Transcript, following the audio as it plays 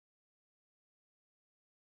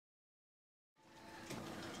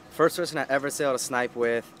First person I ever sailed a snipe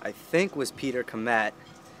with, I think, was Peter Comet.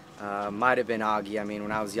 Might have been Augie. I mean,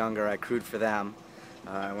 when I was younger, I crewed for them.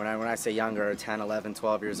 When I say younger, 10, 11,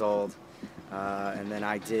 12 years old. And then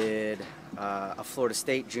I did a Florida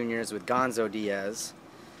State juniors with Gonzo Diaz.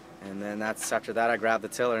 And then after that, I grabbed the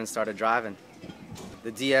tiller and started driving.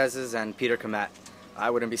 The Diaz's and Peter Comet.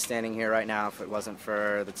 I wouldn't be standing here right now if it wasn't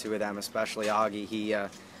for the two of them, especially Augie. He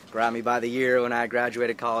grabbed me by the ear when I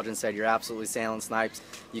graduated college and said, "You're absolutely sailing Snipes.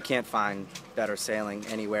 You can't find better sailing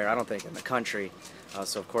anywhere, I don't think, in the country."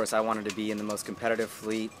 So of course I wanted to be in the most competitive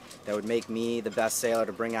fleet that would make me the best sailor,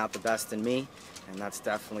 to bring out the best in me, and that's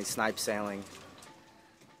definitely snipe sailing.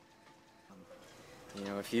 You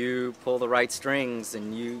know, if you pull the right strings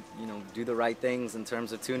and you do the right things in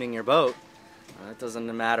terms of tuning your boat, it doesn't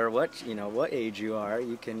matter what age you are,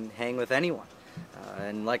 you can hang with anyone.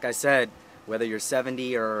 And like I said, whether you're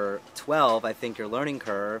 70 or 12, I think your learning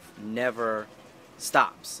curve never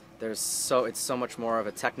stops. It's so much more of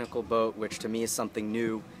a technical boat, which to me is something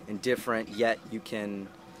new and different, yet you can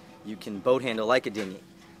boat handle like a dinghy.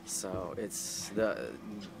 So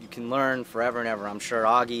you can learn forever and ever. I'm sure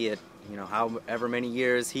Augie, at however many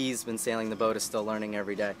years he's been sailing the boat, is still learning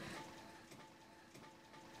every day.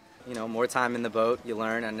 More time in the boat, you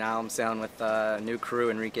learn, and now I'm sailing with a new crew,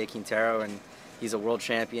 Enrique Quintero, and he's a world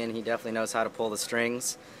champion. He definitely knows how to pull the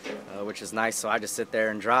strings, which is nice, so I just sit there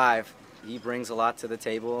and drive. He brings a lot to the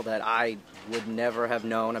table that I would never have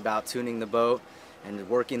known about tuning the boat and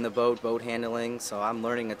working the boat handling, so I'm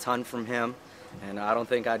learning a ton from him, and I don't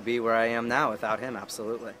think I'd be where I am now without him,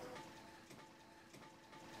 absolutely.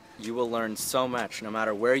 You will learn so much. No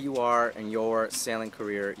matter where you are in your sailing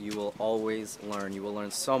career, you will always learn. You will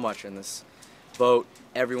learn so much in this boat.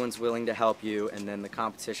 Everyone's willing to help you, and then the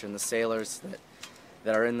competition, the sailors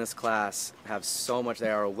that are in this class have so much.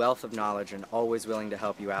 They are a wealth of knowledge and always willing to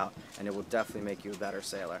help you out, and it will definitely make you a better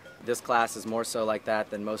sailor. This class is more so like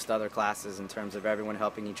that than most other classes in terms of everyone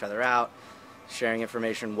helping each other out, sharing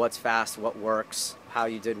information, what's fast, what works, how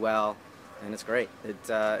you did well, and it's great. It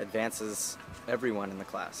advances everyone in the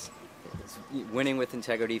class. It's winning with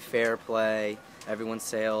integrity, fair play, everyone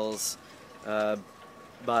sails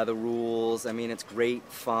by the rules. I mean, it's great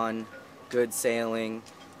fun, good sailing,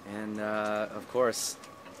 and of course,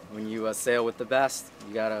 when you sail with the best,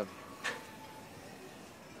 you got a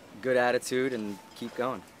good attitude and keep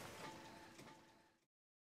going.